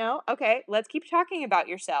 Nothing? No? Okay, let's keep talking about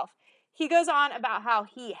yourself. He goes on about how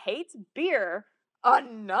he hates beer.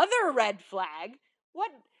 Another red flag.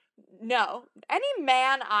 What? No. Any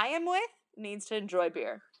man I am with needs to enjoy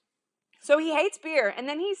beer. So he hates beer. And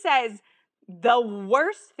then he says the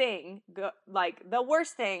worst thing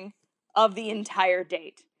of the entire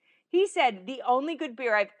date. He said, the only good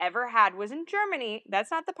beer I've ever had was in Germany.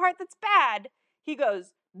 That's not the part that's bad. He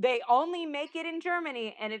goes, they only make it in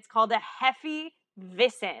Germany, and it's called a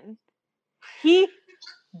Hefeweizen. He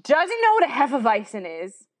doesn't know what a Hefeweizen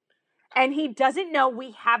is, and he doesn't know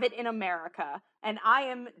we have it in America, and I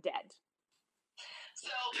am dead. So,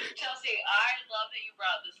 Chelsea, I love that you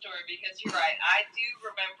brought this story because you're right. I do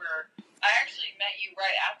remember, I actually met you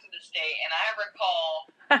right after this date, and I recall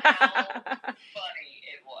how funny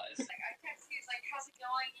it was. Like, I texted you, like, how's it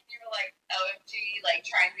going? And you were like, OMG, like,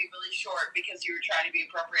 trying to be really short because you were trying to be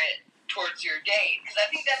appropriate towards your date. Because I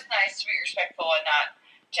think that's nice to be respectful and not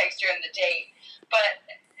text during the date. But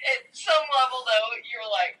at some level, though, you were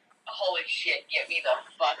like, holy shit, get me the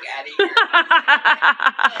fuck out of here.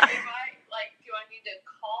 Do I need to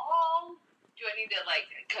call? Do I need to, like,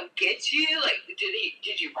 come get you? Like, did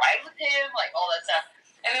you ride with him? Like, all that stuff.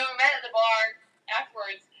 And then we met at the bar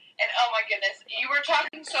afterwards, and oh my goodness, you were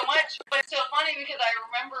talking so much, but it's so funny because I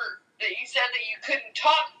remember that you said that you couldn't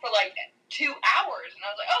talk for, like, 2 hours, and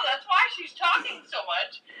I was like, oh, that's why she's talking so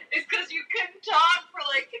much, is because you couldn't talk for,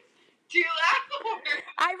 like, 2 hours.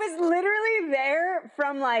 I was literally there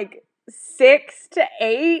from, like, 6 to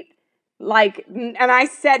 8. Like, and I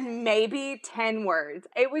said maybe 10 words.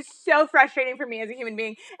 It was so frustrating for me as a human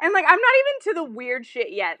being. And, like, I'm not even to the weird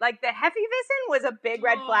shit yet. Like, the Hefeweizen was a big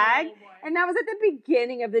red flag. And that was at the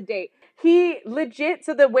beginning of the date. He legit,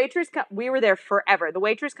 so the waitress, we were there forever. The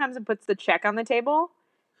waitress comes and puts the check on the table.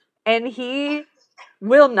 And he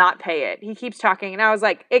will not pay it. He keeps talking. And I was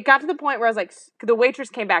like, it got to the point where I was like, the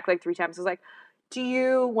waitress came back like 3 times. I was like, do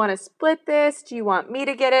you want to split this? Do you want me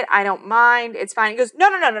to get it? I don't mind. It's fine. He goes, no.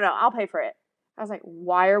 I'll pay for it. I was like,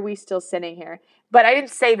 why are we still sitting here? But I didn't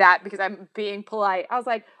say that because I'm being polite. I was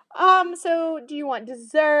like, so do you want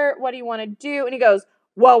dessert? What do you want to do? And he goes,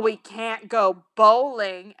 well, we can't go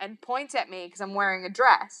bowling, and points at me because I'm wearing a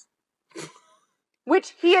dress.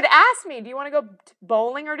 Which he had asked me, do you want to go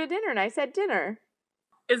bowling or to dinner? And I said dinner.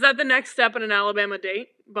 Is that the next step in an Alabama date?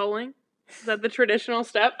 Bowling? Is that the traditional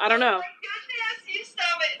step? I don't know. Oh my goodness, you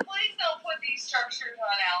stop it. Please don't put these structures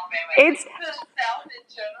on Alabama. It's the South in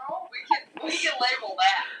general. We can label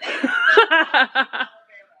that.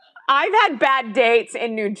 I've had bad dates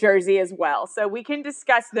in New Jersey as well, so we can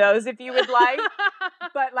discuss those if you would like.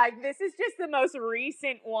 But, like, this is just the most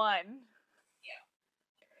recent one.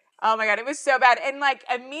 Oh my God, it was so bad. And, like,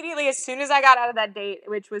 immediately as soon as I got out of that date,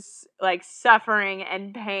 which was, like, suffering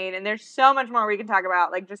and pain, and there's so much more we can talk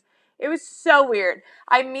about, like, just, it was so weird.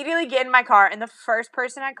 I immediately get in my car, and the first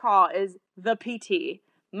person I call is the PT,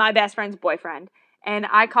 my best friend's boyfriend. And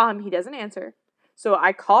I call him, he doesn't answer. So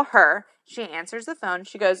I call her, she answers the phone,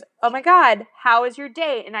 she goes, oh my God, how was your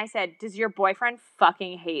date? And I said, does your boyfriend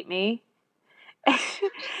fucking hate me?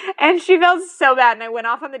 And she felt so bad, and I went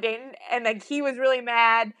off on the date, and like, he was really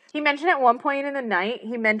mad. He mentioned at one point in the night,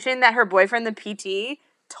 he mentioned that her boyfriend, the PT,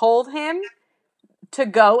 told him to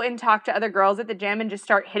go and talk to other girls at the gym and just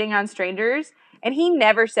start hitting on strangers, and he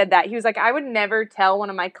never said that. He was like, I would never tell one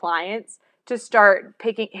of my clients to start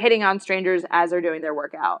hitting on strangers as they're doing their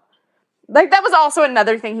workout. Like, that was also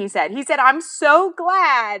another thing he said. He said, I'm so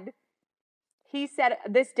glad, he said,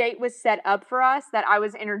 this date was set up for us, that I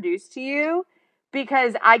was introduced to you,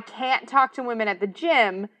 because I can't talk to women at the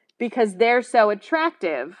gym because they're so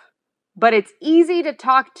attractive. But it's easy to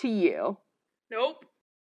talk to you. Nope.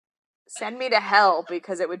 Send me to hell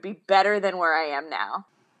because it would be better than where I am now.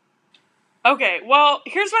 Okay, well,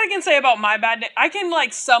 here's what I can say about my bad day. I can,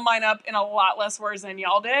 like, sum mine up in a lot less words than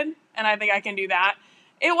y'all did, and I think I can do that.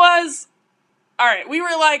 It was, all right, we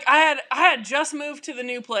were like, I had just moved to a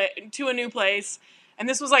new place, and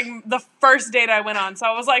this was, like, the first date I went on. So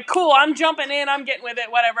I was like, cool, I'm jumping in, I'm getting with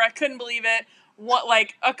it, whatever. I couldn't believe it.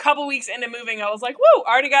 Like, a couple weeks into moving, I was like, woo,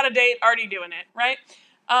 already got a date, already doing it, right?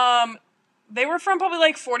 They were from probably,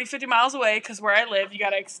 like, 40, 50 miles away, because where I live, you got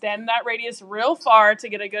to extend that radius real far to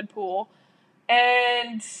get a good pool.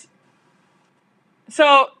 And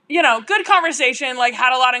so, you know, good conversation, like,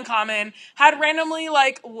 had a lot in common, had randomly,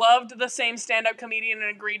 like, loved the same stand-up comedian and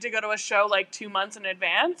agreed to go to a show, like, 2 months in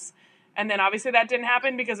advance. And then obviously that didn't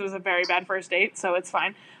happen because it was a very bad first date, so it's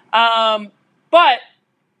fine. But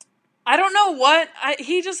I don't know what,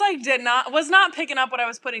 he just, like, was not picking up what I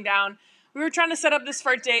was putting down. We were trying to set up this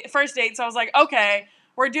first date, so I was like, okay,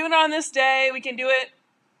 we're doing it on this day, we can do it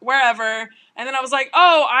wherever. And then I was like,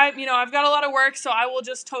 oh, I've got a lot of work, so I will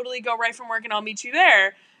just totally go right from work and I'll meet you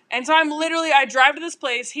there. And so I drive to this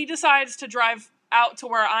place, he decides to drive out to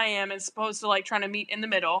where I am as opposed to, like, trying to meet in the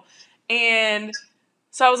middle. And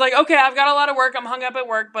so I was like, okay, I've got a lot of work. I'm hung up at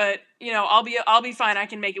work, but, I'll be fine. I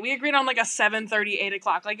can make it. We agreed on, like, a 7:30, 8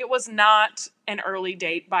 o'clock. Like, it was not an early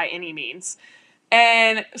date by any means.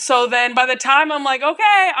 And so then by the time I'm like,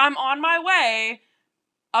 okay, I'm on my way,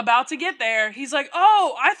 about to get there, he's like,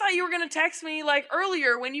 oh, I thought you were going to text me, like,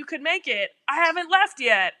 earlier when you could make it. I haven't left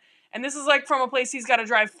yet. And this is, like, from a place he's got to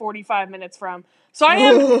drive 45 minutes from. So I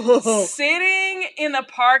am sitting in the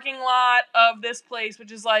parking lot of this place,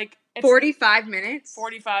 which is, like... 45 minutes?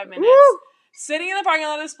 45 minutes. Woo! Sitting in the parking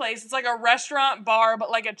lot of this place. It's, like, a restaurant bar, but,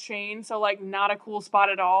 like, a chain, so, like, not a cool spot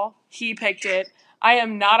at all. He picked it. I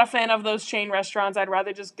am not a fan of those chain restaurants. I'd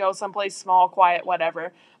rather just go someplace small, quiet,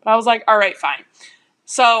 whatever. But I was like, all right, fine.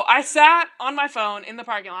 So I sat on my phone in the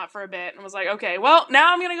parking lot for a bit and was like, okay, well,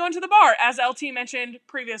 now I'm going to go into the bar. As LT mentioned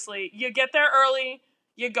previously, you get there early,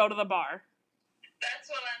 you go to the bar.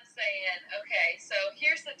 That's what I'm saying. Okay, so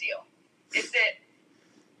here's the deal. Is that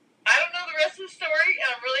I don't know the rest of the story,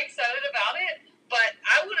 and I'm really excited about it, but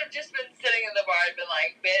I would have just been sitting in the bar and been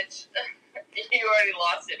like, bitch, you already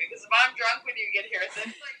lost it, because if I'm drunk when you get here,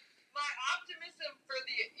 then it's like my optimism for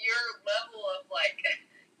your level of, like,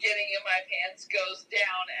 getting in my pants goes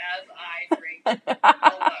down as I drink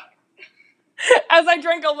alone. As I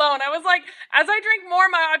drink alone. I was like, as I drink more,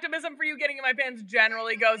 my optimism for you getting in my pants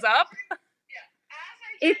generally goes up.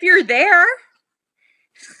 Yeah. If you're there.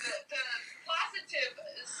 The positive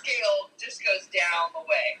scale just goes down the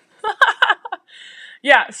way.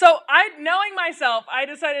 Yeah, so knowing myself, I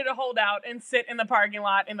decided to hold out and sit in the parking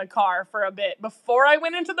lot in the car for a bit before I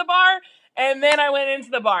went into the bar, and then I went into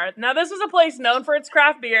the bar. Now, this was a place known for its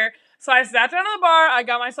craft beer, so I sat down in the bar, I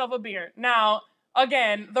got myself a beer. Now,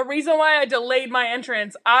 again, the reason why I delayed my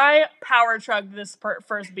entrance, I power chugged this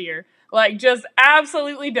first beer. Like, just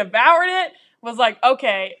absolutely devoured it, was like,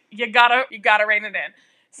 okay, you gotta rein it in.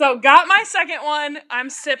 So, got my second one, I'm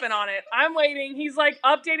sipping on it, I'm waiting, he's, like,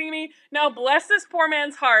 updating me. Now, bless this poor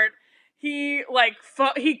man's heart, he, like,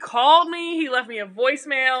 he called me, he left me a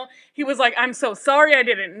voicemail, he was like, I'm so sorry, I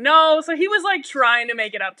didn't know, so he was, like, trying to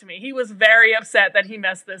make it up to me. He was very upset that he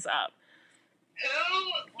messed this up.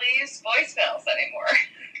 Who leaves voicemails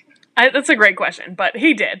anymore? That's a great question, but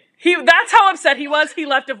he did. That's how upset he was, he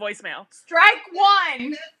left a voicemail. Strike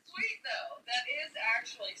one! That's sweet, though. That is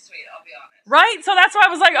actually sweet, I'll be honest. Right? So that's why I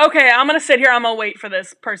was like, okay, I'm going to sit here, I'm going to wait for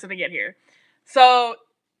this person to get here. So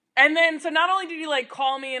not only did he, like,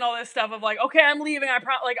 call me and all this stuff of, like, okay, I'm leaving,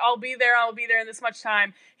 I'll be there in this much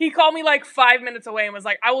time. He called me, like, 5 minutes away and was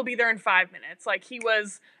like, I will be there in 5 minutes. Like, he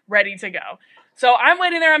was ready to go. So I'm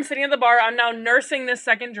waiting there, I'm sitting at the bar, I'm now nursing this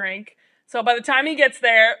second drink. So by the time he gets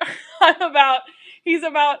there, he's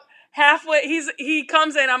about halfway, he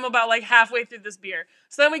comes in, I'm about, like, halfway through this beer.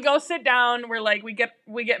 So then we go sit down, we're like, we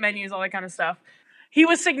get menus, all that kind of stuff. He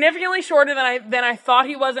was significantly shorter than I thought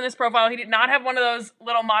he was in his profile. He did not have one of those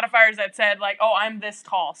little modifiers that said, like, oh, I'm this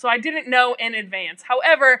tall. So I didn't know in advance.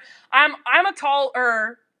 However, I'm a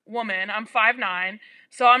taller woman. I'm 5'9",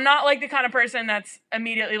 so I'm not, like, the kind of person that's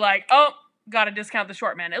immediately like, oh, gotta discount the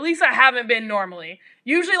short man. At least I haven't been normally.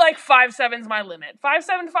 Usually, like, 5'7" is my limit.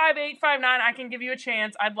 5'7", 5'8", 5'9", I can give you a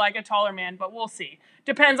chance. I'd like a taller man, but we'll see.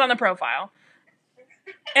 Depends on the profile.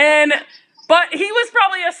 But he was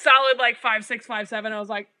probably a solid, like, 5'6", 5'7". I was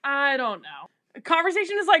like, I don't know. The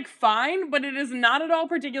conversation is, like, fine, but it is not at all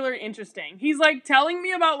particularly interesting. He's, like, telling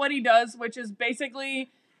me about what he does, which is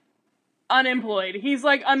basically unemployed. He's,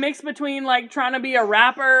 like, a mix between, like, trying to be a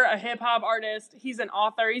rapper, a hip-hop artist. He's an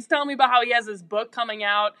author. He's telling me about how he has his book coming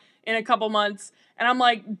out in a couple months. And I'm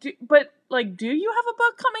like, do you have a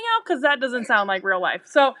book coming out? Because that doesn't sound like real life.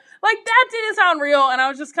 So, like, that didn't sound real. And I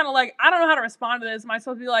was just kind of like, I don't know how to respond to this. Am I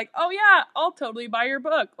supposed to be like, oh, yeah, I'll totally buy your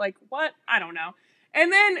book? Like, what? I don't know.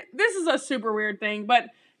 And then, this is a super weird thing, but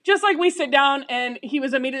just, like, we sit down, and he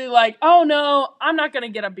was immediately like, oh, no, I'm not going to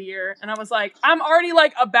get a beer. And I was like, I'm already,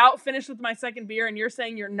 like, about finished with my second beer, and you're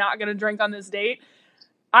saying you're not going to drink on this date?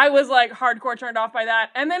 I was, like, hardcore turned off by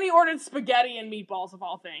that. And then he ordered spaghetti and meatballs, of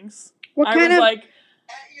all things. What kind of...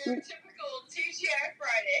 Your typical TGI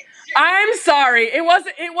Friday. I'm sorry. It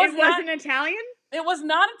wasn't Italian? It was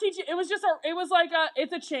not a TGI. It was just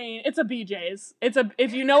it's a chain. It's a BJ's.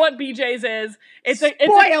 If you know what BJ's is,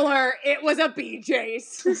 Spoiler, it was a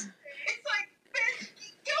BJ's. It's like, bitch,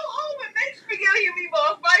 go home and make spaghetti and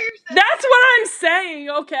meatballs by yourself. That's what I'm saying,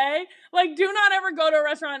 okay? Like, do not ever go to a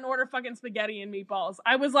restaurant and order fucking spaghetti and meatballs.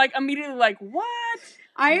 I was like, immediately like, what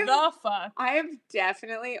the fuck? I have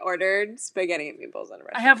definitely ordered spaghetti and meatballs at a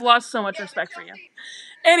restaurant. I have lost so much respect for you.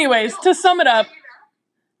 Anyways, to sum it up,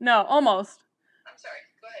 no, almost. I'm sorry.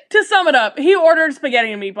 Go ahead. To sum it up, he ordered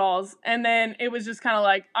spaghetti and meatballs, and then it was just kind of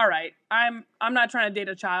like, all right, I'm not trying to date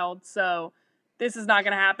a child, so this is not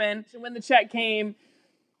gonna happen. So when the check came,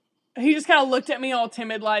 he just kind of looked at me all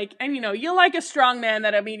timid like, and you like a strong man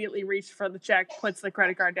that immediately reached for the check, puts the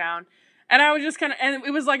credit card down. And I was just kind of, and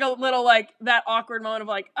it was like a little like that awkward moment of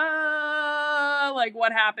like, like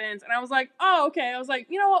what happens? And I was like, oh, okay. I was like,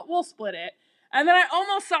 you know what? We'll split it. And then I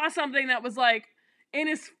almost saw something that was like, in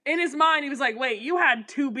his mind, he was like, wait, you had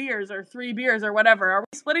 2 beers or 3 beers or whatever. Are we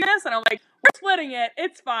splitting this? And I'm like, we're splitting it.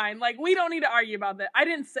 It's fine. Like, we don't need to argue about that. I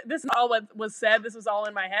didn't say, this is all what was said. This was all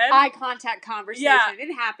in my head. Eye contact conversation. Yeah.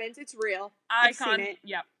 It happens. It's real. Eye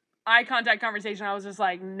contact conversation. I was just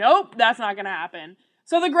like, nope, that's not going to happen.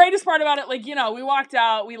 So the greatest part about it, like, we walked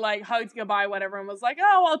out, we like hugged goodbye, whatever, and was like,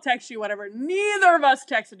 oh, I'll text you, whatever. Neither of us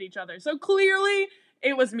texted each other. So clearly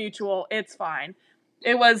it was mutual. It's fine.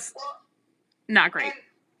 It was not great.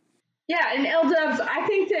 Yeah, and L-Dubs, I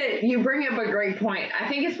think that you bring up a great point. I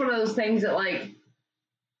think it's one of those things that, like,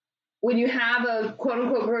 when you have a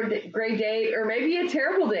quote-unquote great date, or maybe a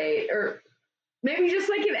terrible date, or maybe just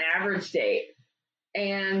like an average date,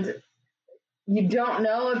 and you don't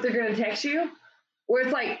know if they're going to text you, where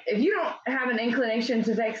it's like, if you don't have an inclination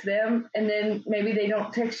to text them, and then maybe they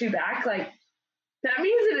don't text you back, like, that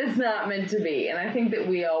means that it's not meant to be. And I think that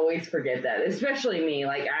we always forget that, especially me.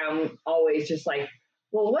 Like, I'm always just like,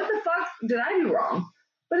 well, what the fuck did I do wrong?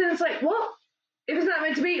 But then it's like, well, if it's not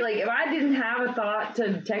meant to be, like, if I didn't have a thought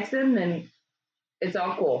to text them, then it's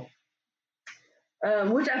all cool.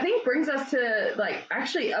 Which I think brings us to, like,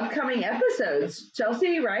 actually upcoming episodes.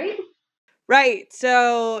 Chelsea, right? Right.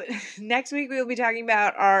 So next week we will be talking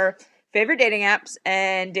about our favorite dating apps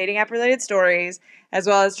and dating app related stories, as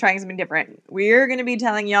well as trying something different. We're going to be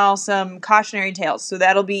telling y'all some cautionary tales. So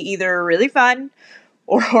that'll be either really fun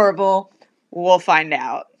or horrible. We'll find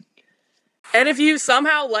out. And if you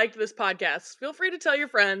somehow liked this podcast, feel free to tell your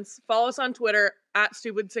friends. Follow us on Twitter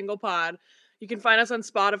 @StupidSinglePod. You can find us on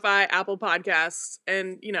Spotify, Apple Podcasts,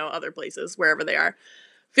 and, other places, wherever they are.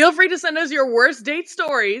 Feel free to send us your worst date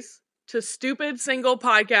stories to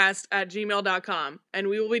stupidsinglepodcast@gmail.com. And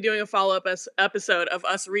we will be doing a follow-up episode of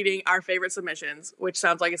us reading our favorite submissions, which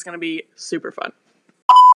sounds like it's going to be super fun.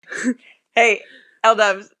 Hey,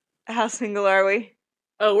 L-Dubs, how single are we?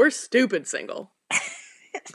 Oh, we're stupid single.